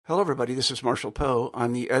Hello, everybody. This is Marshall Poe.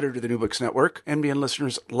 I'm the editor of the New Books Network. NBN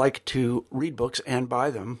listeners like to read books and buy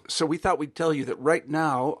them. So we thought we'd tell you that right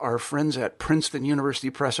now, our friends at Princeton University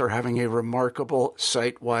Press are having a remarkable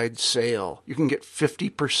site-wide sale. You can get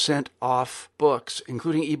 50% off books,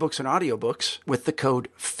 including ebooks and audiobooks, with the code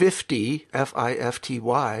 50,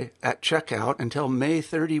 F-I-F-T-Y, at checkout until May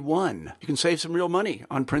 31. You can save some real money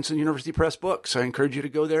on Princeton University Press books. I encourage you to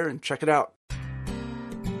go there and check it out.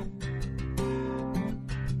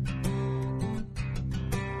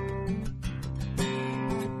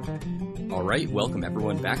 All right, welcome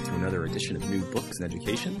everyone back to another edition of New Books and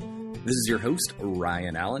Education. This is your host,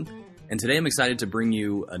 Ryan Allen, and today I'm excited to bring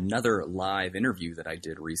you another live interview that I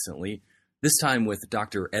did recently, this time with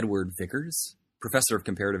Dr. Edward Vickers, professor of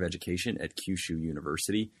comparative education at Kyushu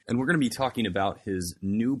University, and we're going to be talking about his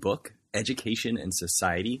new book, Education and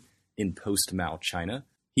Society in Post-Mao China.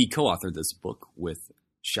 He co-authored this book with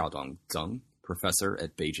Xiaodong Zeng, professor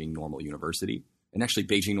at Beijing Normal University. And actually,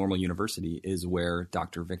 Beijing Normal University is where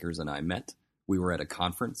Dr. Vickers and I met. We were at a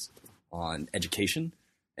conference on education,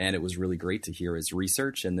 and it was really great to hear his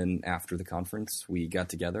research. And then after the conference, we got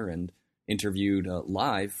together and interviewed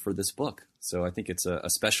live for this book. So I think it's a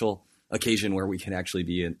special occasion where we can actually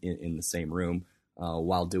be in the same room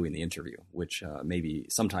while doing the interview, which may be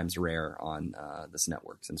sometimes rare on this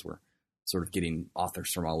network since we're sort of getting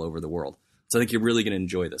authors from all over the world. So I think you're really going to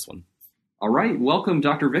enjoy this one. All right. Welcome,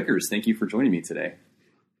 Dr. Vickers. Thank you for joining me today.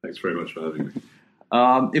 Thanks very much for having me.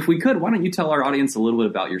 If we could, why don't you tell our audience a little bit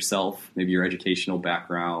about yourself, maybe your educational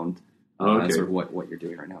background, and sort of what you're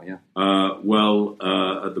doing right now, yeah?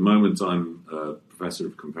 At the moment, I'm a professor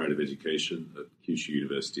of comparative education at Kyushu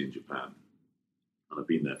University in Japan. And I've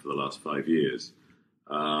been there for the last 5 years.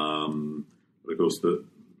 But of course, the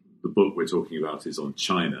book we're talking about is on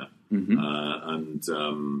China.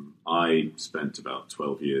 Mm-hmm. I spent about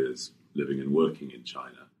 12 years living and working in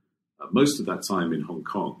China. Most of that time in Hong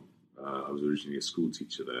Kong. I was originally a school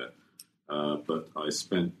teacher there. But I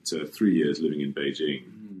spent 3 years living in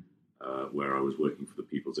Beijing, where I was working for the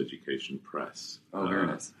People's Education Press, very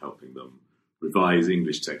nice. Helping them revise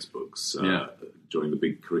English textbooks during the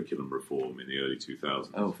big curriculum reform in the early 2000s.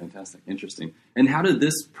 Oh, fantastic. Interesting. And how did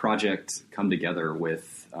this project come together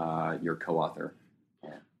with your co-author?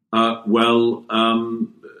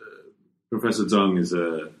 Professor Zeng is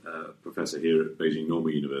a professor here at Beijing Normal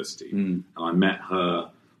University, and I met her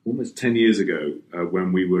almost 10 years ago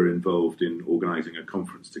when we were involved in organising a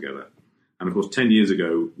conference together. And of course, 10 years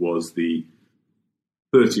ago was the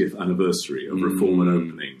 30th anniversary of Reform and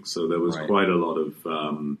Opening, so there was quite a lot of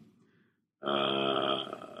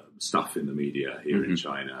stuff in the media here in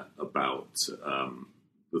China about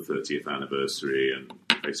the 30th anniversary and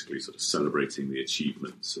basically sort of celebrating the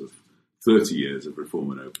achievements of 30 years of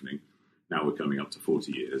Reform and Opening. Now we're coming up to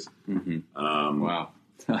 40 years. Mm-hmm. Wow.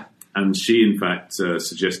 And she, in fact,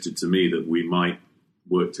 suggested to me that we might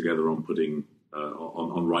work together on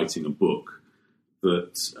on writing a book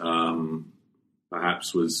that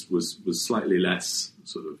perhaps was slightly less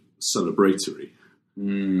sort of celebratory,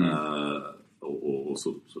 or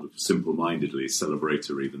sort of simple-mindedly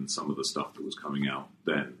celebratory than some of the stuff that was coming out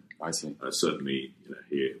then. I see. Certainly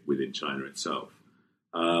here within China itself.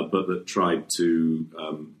 But that tried to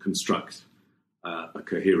construct a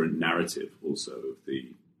coherent narrative also of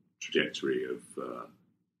the trajectory of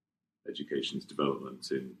education's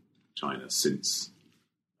development in China since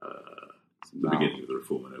the beginning of the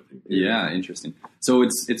Reform and Opening period. Yeah, interesting. So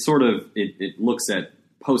it looks at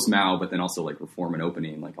post-Mao, but then also like Reform and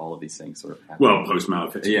Opening, like all of these things sort of happen. Well, post-Mao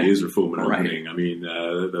effectively is Reform and Opening. I mean,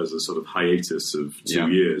 there's a sort of hiatus of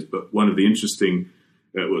 2 years, but one of the interesting,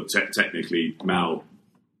 technically Mao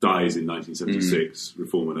dies in 1976.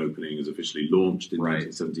 Reform and Opening is officially launched in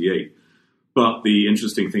 1978. But the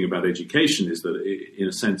interesting thing about education is that, in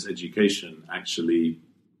a sense, education actually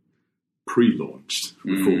pre-launched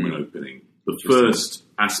Reform and Opening. The first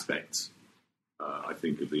aspect, I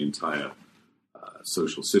think, of the entire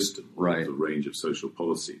social system, the range of social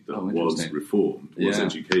policy that was reformed, was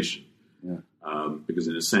education. Yeah. Because,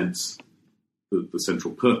 in a sense, the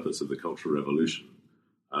central purpose of the Cultural Revolution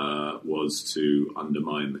was to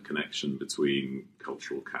undermine the connection between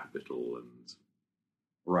cultural capital and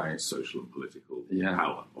social and political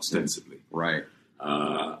power, ostensibly. Right.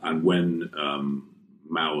 And when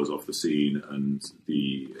Mao was off the scene and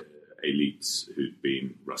the elites who'd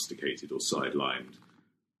been rusticated or sidelined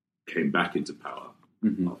came back into power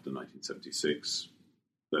after 1976,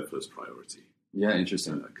 their first priority. Yeah,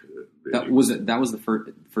 interesting. That was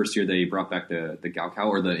the first year they brought back the Gaokao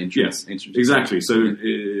or the entrance. Yes, exactly. So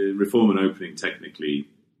Reform and Opening technically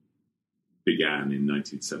began in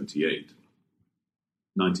 1978.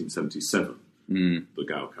 1977 the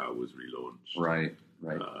Gaokao was relaunched. Right.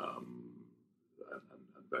 And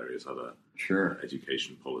various other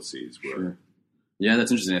education policies were. Sure. Yeah,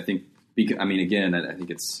 that's interesting. I think, again, I think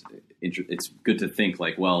it's good to think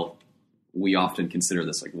like, well, we often consider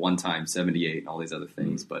this like one time 78 and all these other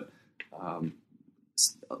things, but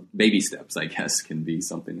baby steps, I guess, can be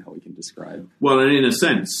something how we can describe. Well, and in a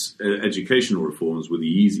sense, educational reforms were the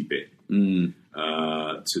easy bit to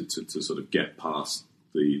sort of get past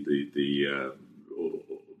the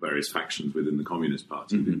various factions within the Communist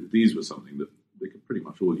Party. Mm-hmm. These were something that they could pretty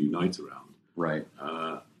much all unite around. Right.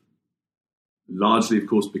 Largely, of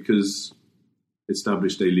course, because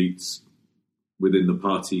established elites within the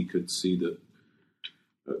party could see that,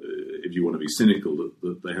 if you want to be cynical,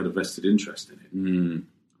 that they had a vested interest in it.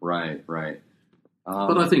 Right.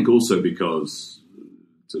 But I think also because,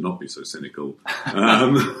 to not be so cynical,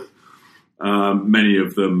 many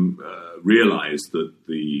of them realized that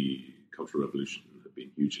the Cultural Revolution had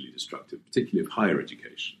been hugely destructive, particularly of higher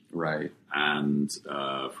education. Right. And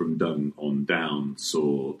from Deng on down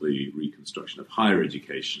saw the reconstruction of higher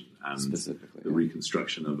education and specifically the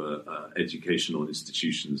reconstruction of educational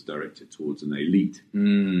institutions directed towards an elite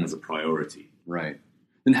as a priority. Right.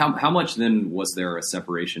 And how much then was there a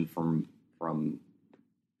separation from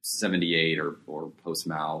 78 or post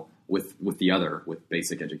Mao with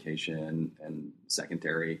basic education and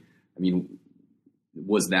secondary? I mean,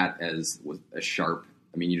 was that as sharp?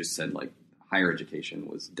 I mean, you just said like higher education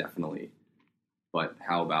was definitely, but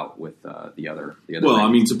how about with the other? Well, things? I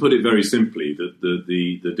mean, to put it very simply,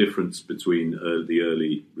 the difference between the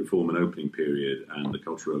early reform and opening period and the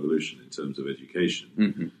Cultural Revolution in terms of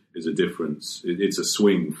education is a difference. It's a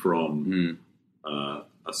swing from a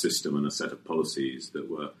system and a set of policies that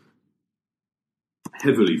were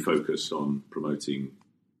heavily focused on promoting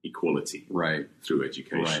equality through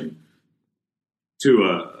education to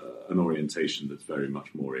an orientation that's very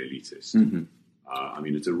much more elitist. I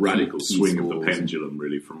mean, it's a radical swing of the pendulum,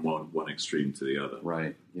 really, from one extreme to the other.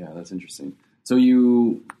 Right. Yeah, that's interesting. So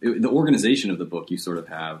the organization of the book, you sort of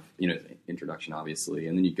have, introduction, obviously,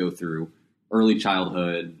 and then you go through early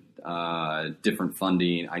childhood, different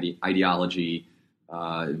funding, ideology,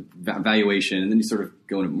 valuation, and then you sort of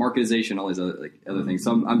go into marketization, all these other things.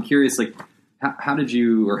 So I'm curious, like, how did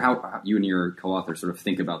you, or how you and your co-author sort of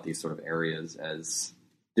think about these sort of areas as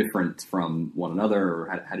different from one another,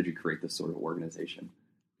 or how did you create this sort of organization?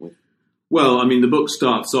 Well, I mean, the book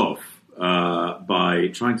starts off by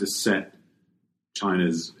trying to set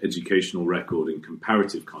China's educational record in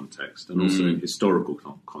comparative context and also in historical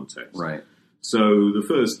context. Right. So the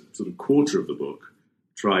first sort of quarter of the book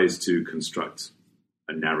tries to construct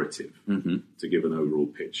a narrative to give an overall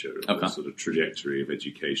picture of the sort of trajectory of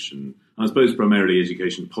education, and I suppose primarily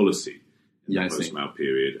education policy in the post-Mao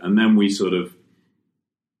period. And then we sort of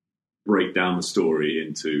break down the story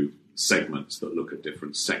into segments that look at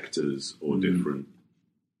different sectors or different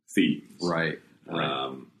themes. Right.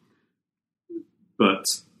 But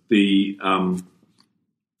the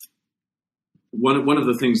one of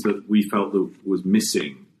the things that we felt that was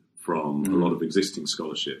missing from a lot of existing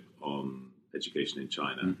scholarship on education in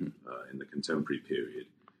China in the contemporary period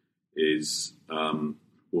is,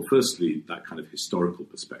 well, firstly, that kind of historical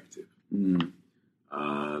perspective. There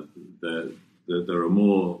are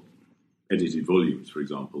more edited volumes, for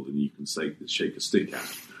example, than you can shake a stick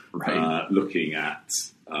at, looking at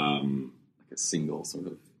like a single sort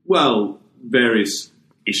of... Well, various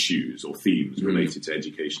issues or themes related to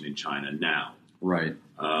education in China now. Right.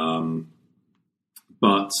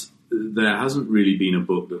 But there hasn't really been a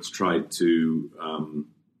book that's tried to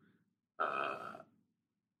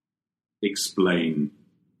explain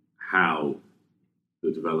how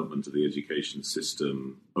the development of the education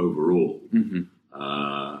system overall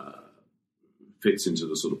fits into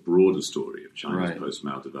the sort of broader story of China's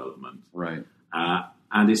post-Mao development. Right.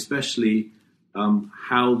 And especially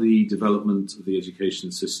how the development of the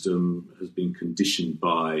education system has been conditioned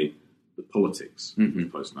by the politics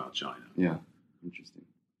of post-Mao China. Yeah, interesting.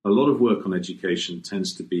 A lot of work on education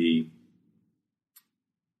tends to be,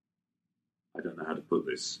 I don't know how to put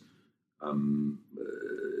this,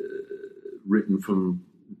 written from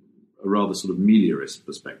a rather sort of meliorist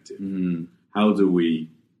perspective. How do we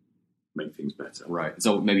make things better? Right.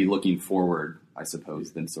 So maybe looking forward, I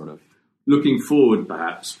suppose, then sort of... Looking forward,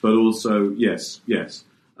 perhaps, but also, yes.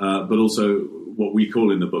 But also what we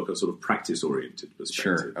call in the book a sort of practice-oriented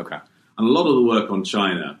perspective. Sure, okay. And a lot of the work on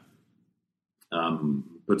China,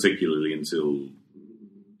 particularly until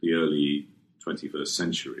the early 21st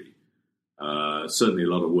century, certainly a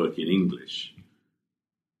lot of work in English,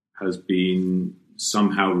 has been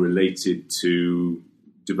somehow related to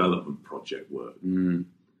development project work.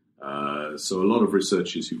 So a lot of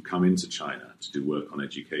researchers who've come into China to do work on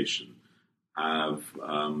education have,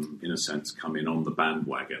 in a sense, come in on the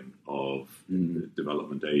bandwagon of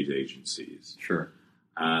development aid agencies. Sure.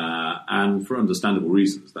 And for understandable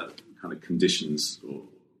reasons, that kind of conditions or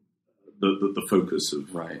the focus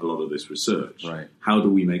of a lot of this research. Right. How do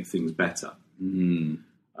we make things better?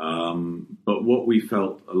 But what we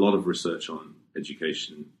felt a lot of research on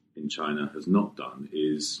education in China has not done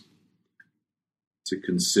is to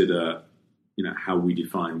consider, how we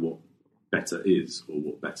define what better is or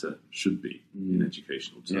what better should be in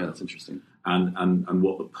educational terms. Yeah, that's interesting. And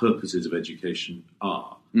what the purposes of education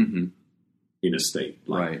are in a state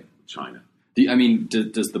like China.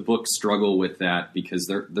 Does the book struggle with that? Because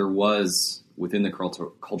there was, within the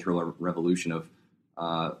Cultural Revolution, of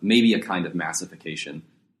maybe a kind of massification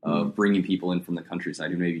of bringing people in from the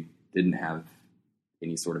countryside who maybe didn't have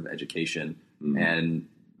any sort of education and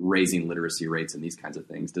raising literacy rates and these kinds of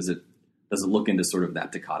things. Does it look into sort of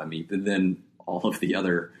that dichotomy than all of the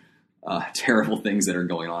other terrible things that are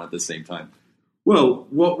going on at the same time? Well,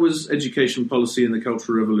 what was education policy in the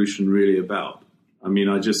Cultural Revolution really about?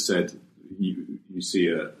 I just said you see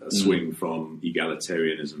a swing from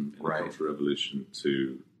egalitarianism in the Cultural Revolution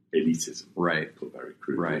to elitism, put very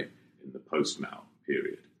crudely, in the post-Mao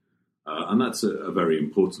period. And that's a very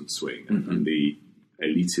important swing. And the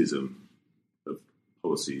elitism of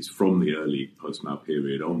policies from the early post-Mao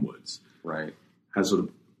period onwards has sort of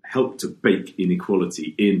helped to bake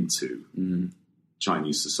inequality into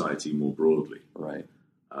Chinese society more broadly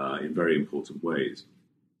in very important ways.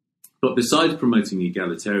 But besides promoting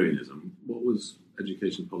egalitarianism, what was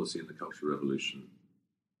education policy in the Cultural Revolution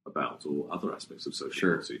about, or other aspects of social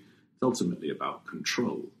policy? It's ultimately about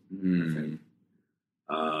control, I think.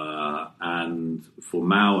 And for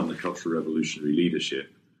Mao and the Cultural Revolutionary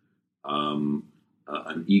leadership, an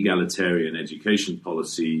egalitarian education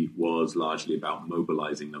policy was largely about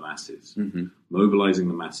mobilizing the masses. Mobilizing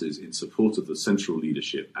the masses in support of the central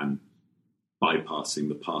leadership and bypassing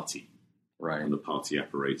the party. And the party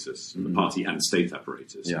apparatus, and the party and state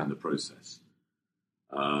apparatus in the process.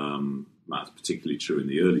 That's particularly true in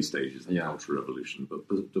the early stages of the Cultural Revolution,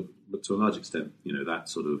 but to a large extent, that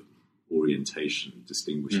sort of orientation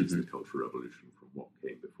distinguishes the Cultural Revolution from what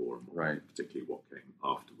came before and particularly what came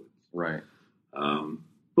afterwards.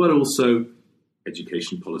 But also,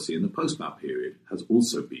 education policy in the post-Mao period has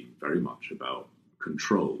also been very much about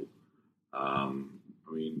control.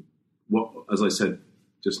 As I said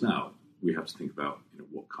just now, we have to think about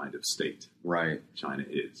what kind of state China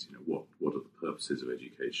is. What are the purposes of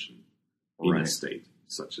education in a state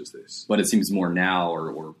such as this? But it seems more now,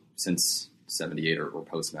 or since 78 or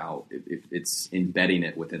post-Mao, it's embedding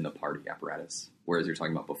it within the party apparatus. Whereas you're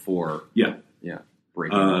talking about before,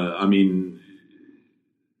 breaking up.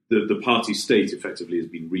 The party state effectively has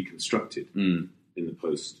been reconstructed in the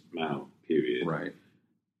post-Mao period,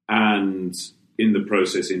 and in the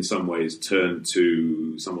process, in some ways, turned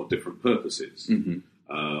to somewhat different purposes,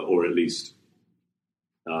 or at least,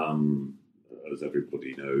 as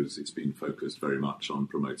everybody knows, it's been focused very much on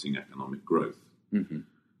promoting economic growth.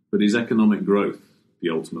 But is economic growth the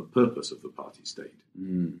ultimate purpose of the party state?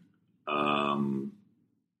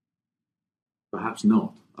 Perhaps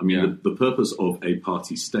not. The purpose of a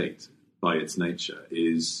party state, by its nature,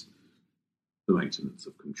 is the maintenance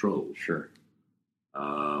of control.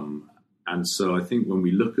 And so I think when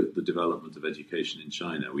we look at the development of education in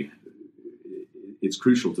China, it's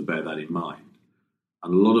crucial to bear that in mind.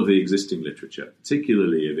 And a lot of the existing literature,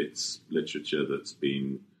 particularly of its literature that's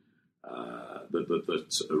been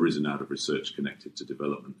that's arisen out of research connected to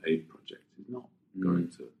development aid projects, is not going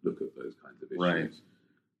to look at those kinds of issues.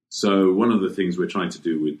 So one of the things we're trying to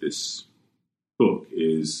do with this book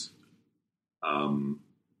is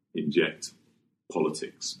inject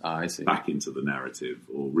politics back into the narrative,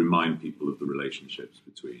 or remind people of the relationships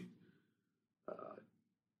between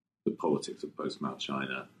the politics of post-Mao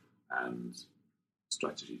China and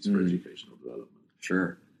strategies for educational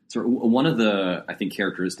development. So one of the, I think,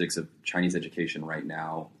 characteristics of Chinese education right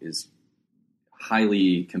now is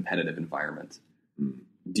highly competitive environment.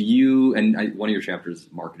 Do you, and one of your chapters,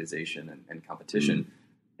 marketization and competition,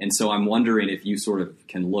 and so I'm wondering if you sort of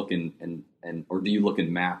can look and or do you look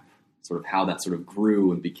and map sort of how that sort of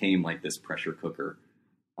grew and became like this pressure cooker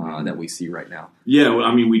that we see right now? Yeah,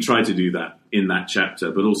 well, we try to do that in that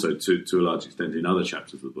chapter, but also to a large extent in other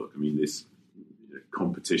chapters of the book. This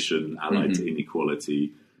competition allied to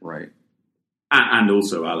inequality, and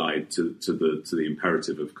also allied to the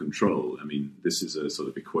imperative of control. This is a sort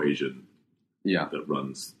of equation that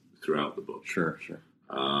runs throughout the book. Sure.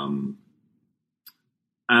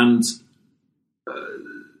 And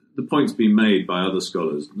the point's been made by other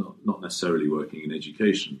scholars, not necessarily working in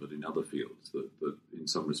education, but in other fields, that in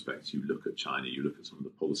some respects you look at China, you look at some of the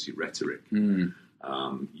policy rhetoric, you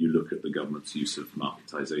look at the government's use of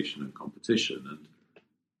marketization and competition, and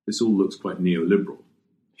this all looks quite neoliberal.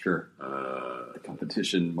 Sure. The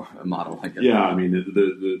competition model, I guess. Yeah, I mean,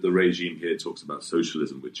 the regime here talks about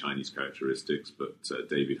socialism with Chinese characteristics, but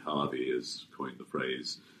David Harvey has coined the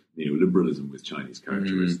phrase neoliberalism with Chinese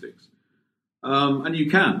characteristics. And you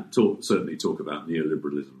can certainly talk about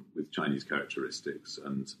neoliberalism with Chinese characteristics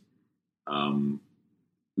and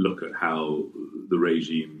look at how the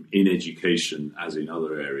regime in education, as in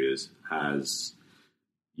other areas, has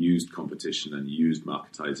used competition and used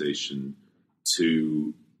marketization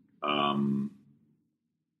to,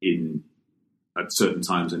 at certain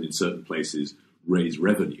times and in certain places, raise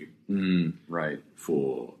revenue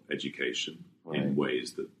for education in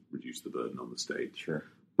ways that reduce the burden on the state. Sure.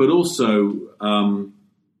 But also,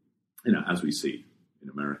 as we see in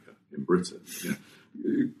America, in Britain,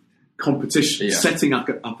 competition, setting up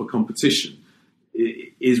a competition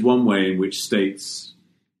is one way in which states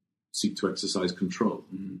seek to exercise control.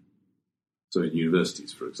 Mm-hmm. So in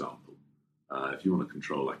universities, for example, if you want to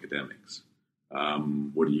control academics,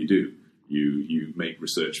 what do? You make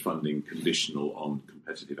research funding conditional on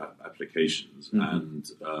competitive applications and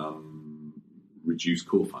reduce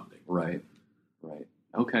core funding. Right.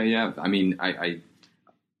 Okay, yeah. I mean,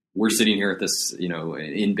 we're sitting here at this,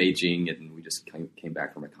 in Beijing, and we just came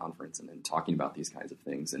back from a conference and then talking about these kinds of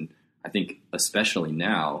things. And I think especially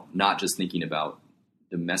now, not just thinking about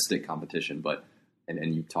domestic competition, but,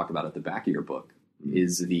 and you talk about at the back of your book,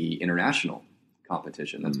 is the international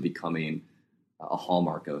competition that's becoming a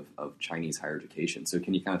hallmark of Chinese higher education. So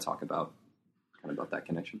can you kind of talk about that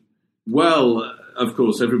connection? Well, of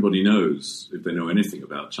course, everybody knows, if they know anything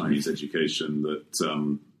about Chinese education, that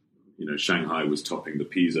Shanghai was topping the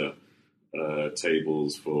PISA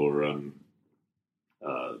tables for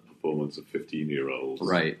performance of 15-year-olds,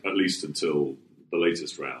 right? At least until the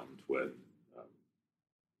latest round, when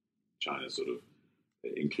China sort of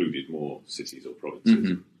included more cities or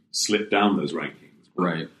provinces, slipped down those rankings,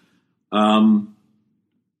 right?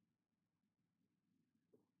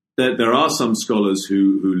 There are some scholars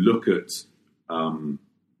who look at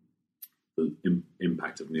the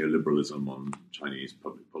impact of neoliberalism on Chinese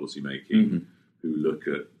public policy making, who look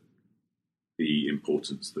at the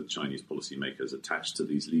importance that Chinese policymakers attach to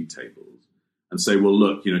these league tables and say, well,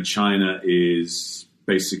 look, China is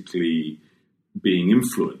basically being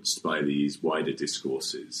influenced by these wider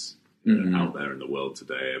discourses out there in the world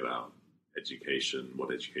today about education,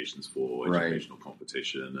 what education's for, educational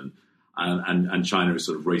competition, and China is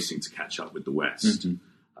sort of racing to catch up with the West.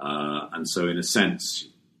 And so in a sense,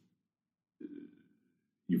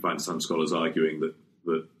 you find some scholars arguing that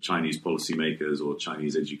Chinese policymakers or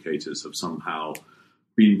Chinese educators have somehow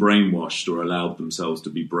been brainwashed or allowed themselves to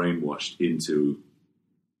be brainwashed into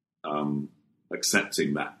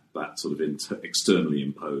accepting that sort of externally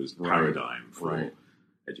imposed paradigm for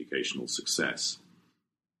educational success.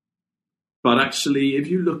 But actually, if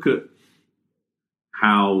you look at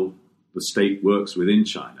how the state works within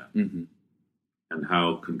China and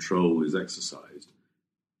how control is exercised,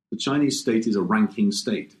 the Chinese state is a ranking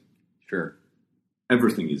state. Sure.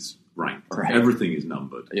 Everything is ranked. Right. Everything is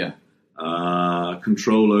numbered. Yeah.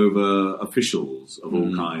 Control over officials of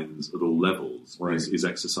all kinds, at all levels, is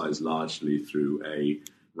exercised largely through a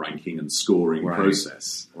ranking and scoring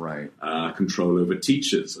process. Right. Control over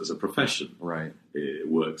teachers as a profession. Right. It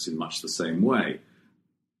works in much the same way.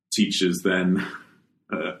 Teachers then,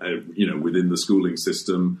 within the schooling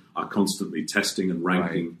system, are constantly testing and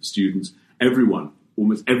ranking students. Everyone,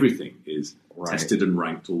 almost everything is tested and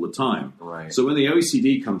ranked all the time. Right. So when the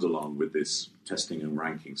OECD comes along with this testing and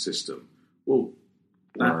ranking system, well,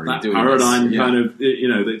 that paradigm kind of,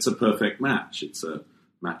 it's a perfect match. It's a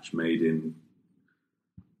match made in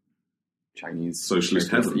Chinese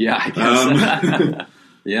socialist heaven. Yeah, I guess.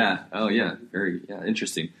 Yeah. Oh, yeah. Very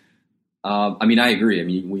interesting. I mean, I agree. I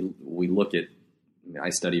mean, we look at. I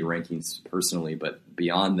study rankings personally, but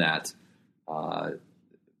beyond that,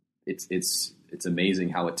 it's amazing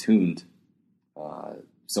how attuned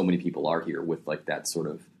so many people are here with like that sort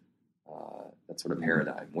of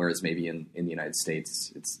paradigm. Whereas maybe in the United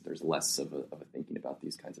States, there's less of a thinking about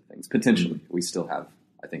these kinds of things. Potentially, we still have,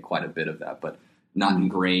 I think, quite a bit of that, but not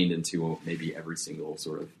ingrained into maybe every single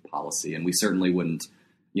sort of policy. And we certainly wouldn't,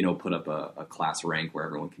 put up a class rank where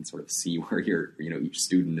everyone can sort of see where each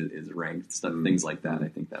student is ranked, things like that. I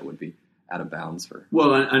think that would be out of bounds for.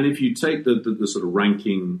 Well, and if you take the sort of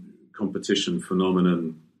ranking competition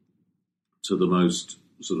phenomenon to the most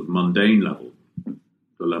sort of mundane level,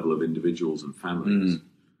 the level of individuals and families,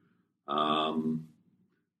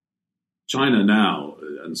 China now,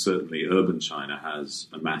 and certainly urban China, has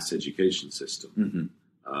a mass education system.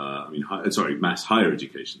 Mass higher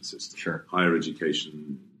education system. Sure. Higher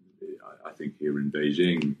education, I think here in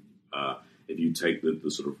Beijing, if you take the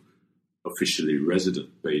sort of officially resident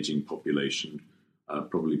Beijing population,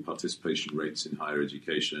 probably participation rates in higher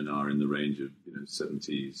education are in the range of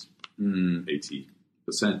 70s, 80%.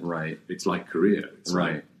 Right. It's like Korea. It's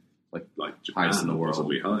like Japan, highest in the world,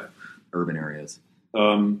 possibly higher. Urban areas.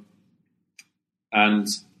 And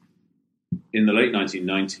in the late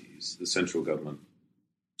 1990s, the central government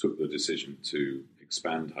took the decision to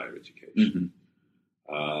expand higher education.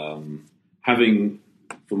 Having,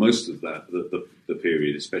 for most of that, the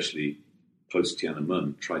period, especially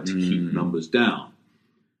post-Tiananmen, tried to keep numbers down.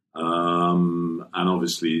 And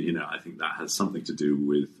obviously, I think that has something to do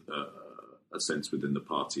with a sense within the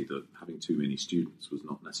party that having too many students was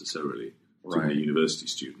not necessarily, too many university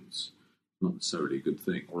students, not necessarily a good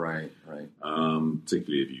thing. Right.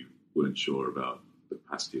 Particularly if you weren't sure about the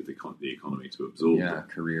capacity of the economy to absorb them.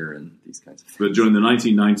 Career and these kinds of things. But during the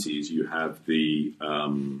 1990s, you have the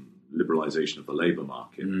liberalization of the labor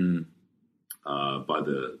market. By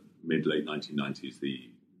the mid-late 1990s, the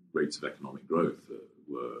rates of economic growth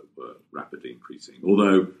were rapidly increasing.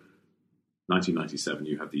 Although 1997,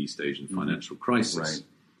 you have the East Asian financial crisis.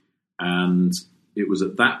 And it was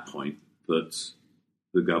at that point that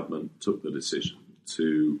the government took the decision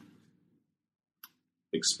to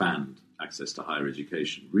expand access to higher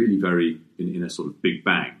education, really very in a sort of big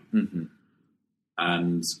bang.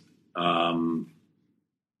 And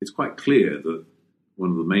it's quite clear that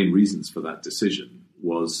one of the main reasons for that decision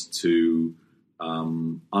was to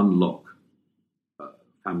unlock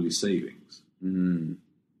family savings. An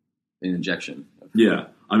injection. Yeah.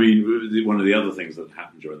 I mean, one of the other things that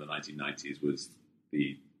happened during the 1990s was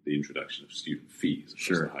the introduction of student fees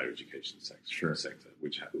across the higher education sector,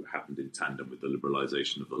 which happened in tandem with the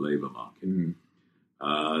liberalization of the labor market.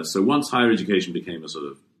 So once higher education became a sort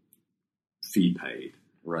of fee paid,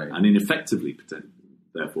 and ineffectively,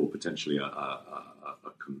 therefore potentially a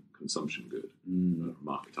consumption good, a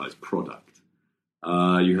marketized product,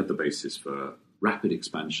 you had the basis for rapid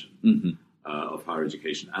expansion of higher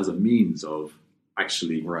education as a means of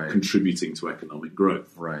actually contributing to economic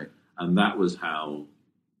growth. And that was how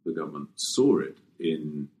the government saw it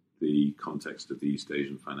in the context of the East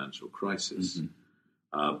Asian financial crisis.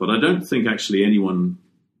 But I don't think actually anyone,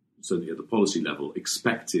 certainly at the policy level,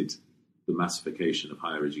 expected the massification of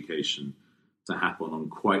higher education to happen on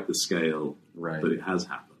quite the scale that it has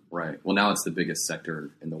happened. Well, now it's the biggest sector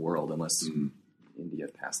in the world, unless India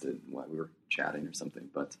passed it while we were chatting or something.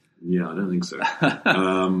 But yeah, I don't think so.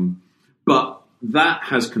 But that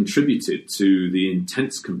has contributed to the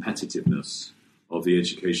intense competitiveness of the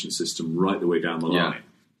education system right the way down the line.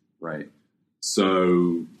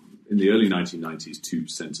 So in the early 1990s,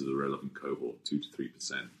 2% of the relevant cohort, 2 to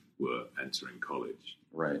 3%, were entering college.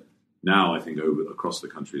 Now, I think across the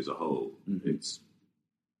country as a whole, it's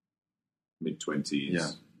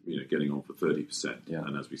mid-20s, getting on for 30%.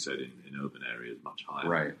 And as we said, in urban areas, much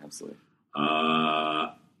higher. Absolutely.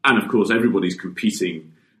 And of course, everybody's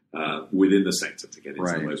competing within the sector to get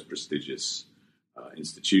into the most prestigious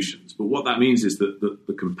institutions. But what that means is that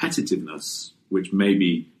the competitiveness, which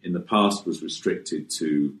maybe in the past was restricted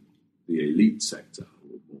to the elite sector,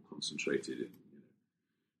 or more concentrated in,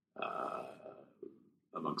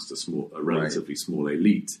 amongst a relatively small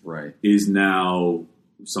elite, is now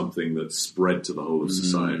something that's spread to the whole of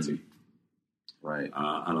society.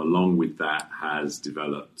 And along with that has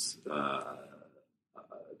developed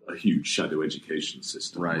a huge shadow education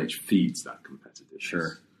system which feeds that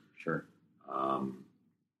competitiveness.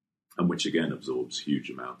 And which again absorbs huge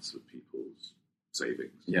amounts of people's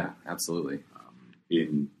savings. Yeah, absolutely.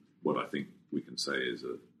 In what I think we can say is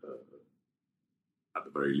at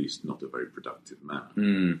the very least, not a very productive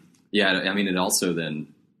manner. Yeah, I mean, it also then,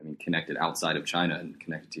 connected outside of China and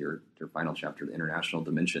connected to your final chapter, the international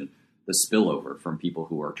dimension, the spillover from people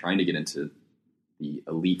who are trying to get into the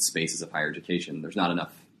elite spaces of higher education. There's not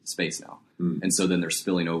enough space now. And so then they're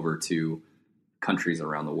spilling over to countries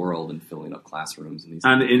around the world and filling up classrooms.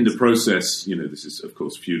 And in the process, this is, of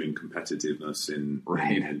course, fueling competitiveness in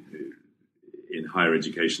higher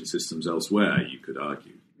education systems elsewhere, you could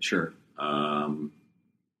argue.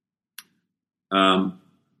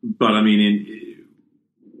 But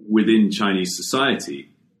within Chinese society,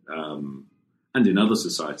 and in other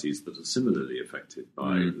societies that are similarly affected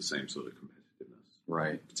by the same sort of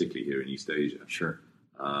competitiveness, particularly here in East Asia.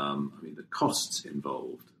 The costs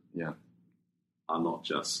involved are not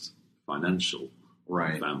just financial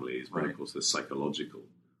for families, but of course they're psychological.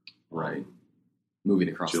 moving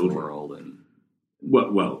across children. the world and.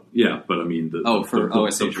 Well, yeah, but I mean, the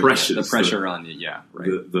pressure on you, yeah,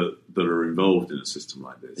 right. that are involved in a system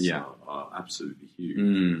like this are absolutely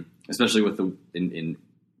huge. Especially with in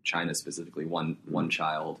China specifically, one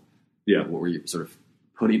child. Yeah, where you're sort of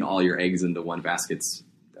putting all your eggs into one basket.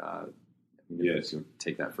 Yes,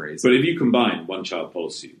 take that phrase. But if you combine one-child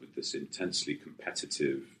policy with this intensely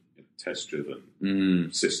competitive,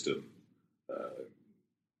 test-driven system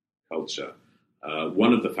culture.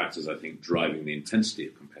 One of the factors, I think, driving the intensity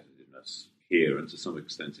of competitiveness here and to some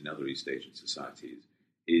extent in other East Asian societies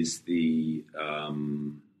is the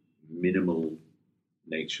minimal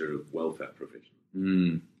nature of welfare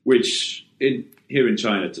provision, which here in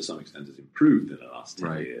China to some extent has improved in the last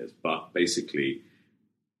 10 years. But basically,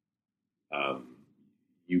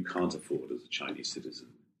 you can't afford as a Chinese citizen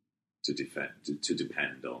to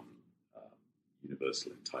depend on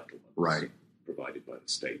universal entitlements provided by the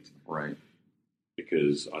state. Right.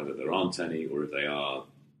 Because either there aren't any, or if they are,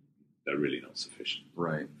 they're really not sufficient for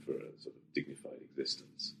a sort of dignified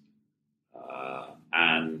existence.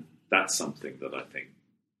 And that's something that I think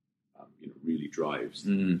really drives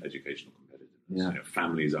educational competitiveness. Yeah.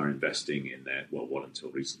 Families are investing in their what until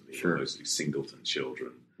recently were mostly singleton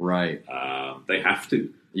children. Right. They have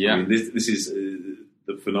to. Yeah. I mean, this is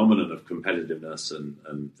the phenomenon of competitiveness and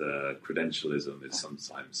credentialism is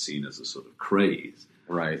sometimes seen as a sort of craze.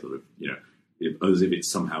 Right. Sort of, as if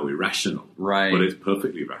it's somehow irrational. Right. But it's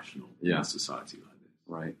perfectly rational in a society like this.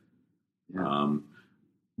 Right. Yeah.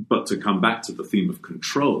 But to come back to the theme of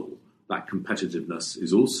control, that competitiveness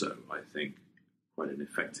is also, I think, quite an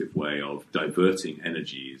effective way of diverting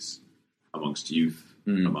energies amongst youth,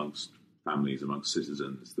 amongst families, amongst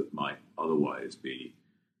citizens that might otherwise be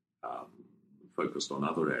focused on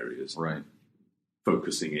other areas. Right.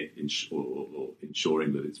 Focusing it or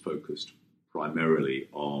ensuring that it's focused primarily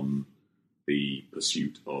on the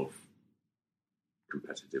pursuit of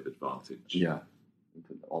competitive advantage. Yeah.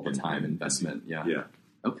 All the time investment. Yeah. Yeah.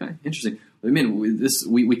 Okay. Interesting. I mean,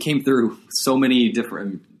 we came through so many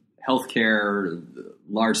different healthcare,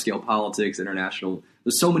 large scale politics, international.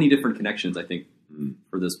 There's so many different connections, I think,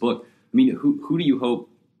 for this book. I mean, who do you hope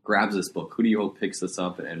grabs this book? Who do you hope picks this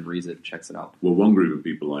up and reads it, checks it out? Well, one group of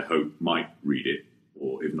people I hope might read it,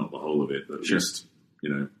 or if not the whole of it, at least,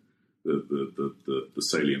 the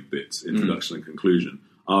salient bits, introduction and conclusion,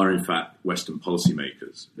 are in fact Western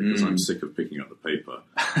policymakers, because I'm sick of picking up the paper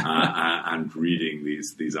and reading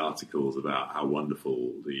these articles about how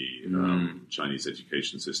wonderful the Chinese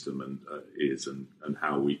education system is and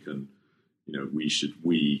how we can,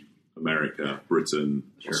 we, America, Britain,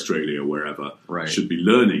 Australia, wherever, should be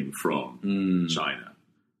learning from China.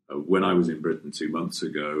 When I was in Britain 2 months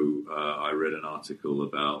ago, I read an article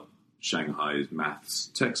about Shanghai's maths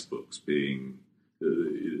textbooks being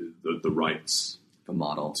the rights, the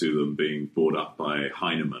model to them being bought up by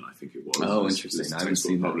Heinemann, I think it was. Oh, interesting. I haven't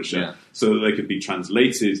seen publisher, that. Yeah. So that they could be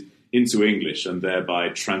translated into English and thereby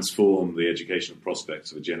transform the educational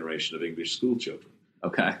prospects of a generation of English school children.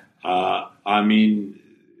 Okay. I mean,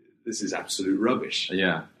 this is absolute rubbish.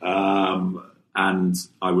 Yeah. And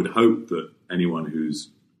I would hope that anyone who's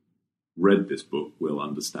read this book will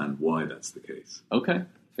understand why that's the case. Okay.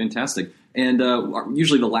 Fantastic. And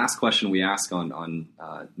usually the last question we ask on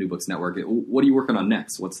New Books Network, what are you working on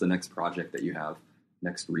next? What's the next project that you have,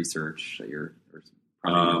 next research that you're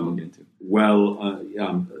looking into? Well,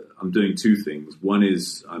 I'm doing two things. One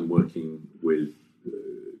is I'm working with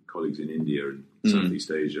colleagues in India and Southeast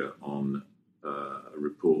Asia on a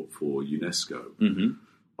report for UNESCO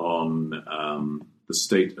on the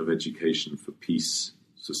state of education for peace,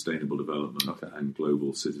 sustainable development, and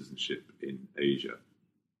global citizenship in Asia.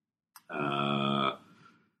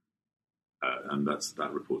 And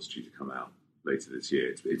that report's due to come out later this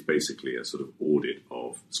year. It's basically a sort of audit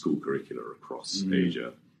of school curricula across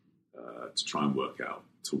Asia to try and work out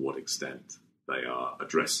to what extent they are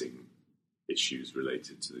addressing issues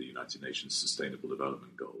related to the United Nations Sustainable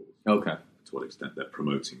Development Goals. Okay. To what extent they're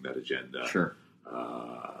promoting that agenda. Sure.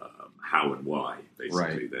 How and why,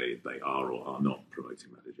 basically, they are or are not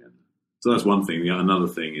promoting that agenda. So that's one thing. Another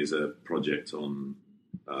thing is a project on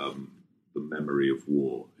the memory of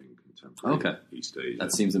war in contemporary East Asia.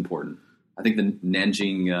 That seems important. I think the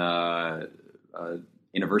Nanjing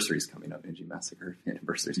anniversary is coming up. Nanjing Massacre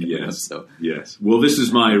anniversary is coming up. So. Yes. Well, this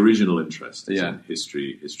is my original interest in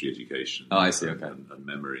history education. Oh, I see. Okay. And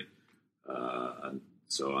memory. And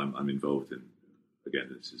so I'm involved in, again,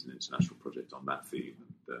 this is an international project on that theme.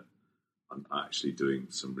 And, I'm actually doing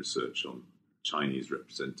some research on Chinese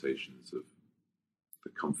representations of the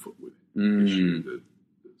comfort women issue, the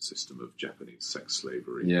system of Japanese sex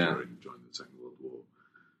slavery during the Second World War.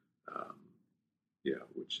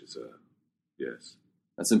 which is yes,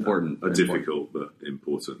 that's important. A difficult but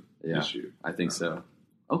important issue. I think so.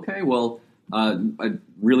 Okay, well, I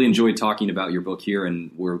really enjoyed talking about your book here,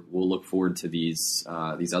 and we'll look forward to these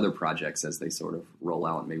other projects as they sort of roll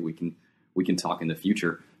out. Maybe we can talk in the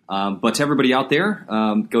future. But to everybody out there,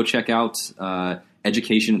 go check out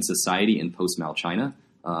Education and Society in Post-Mao China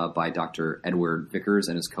by Dr. Edward Vickers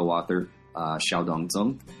and his co-author Xiaodong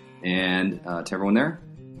Zeng. And to everyone there,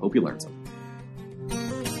 hope you learned something.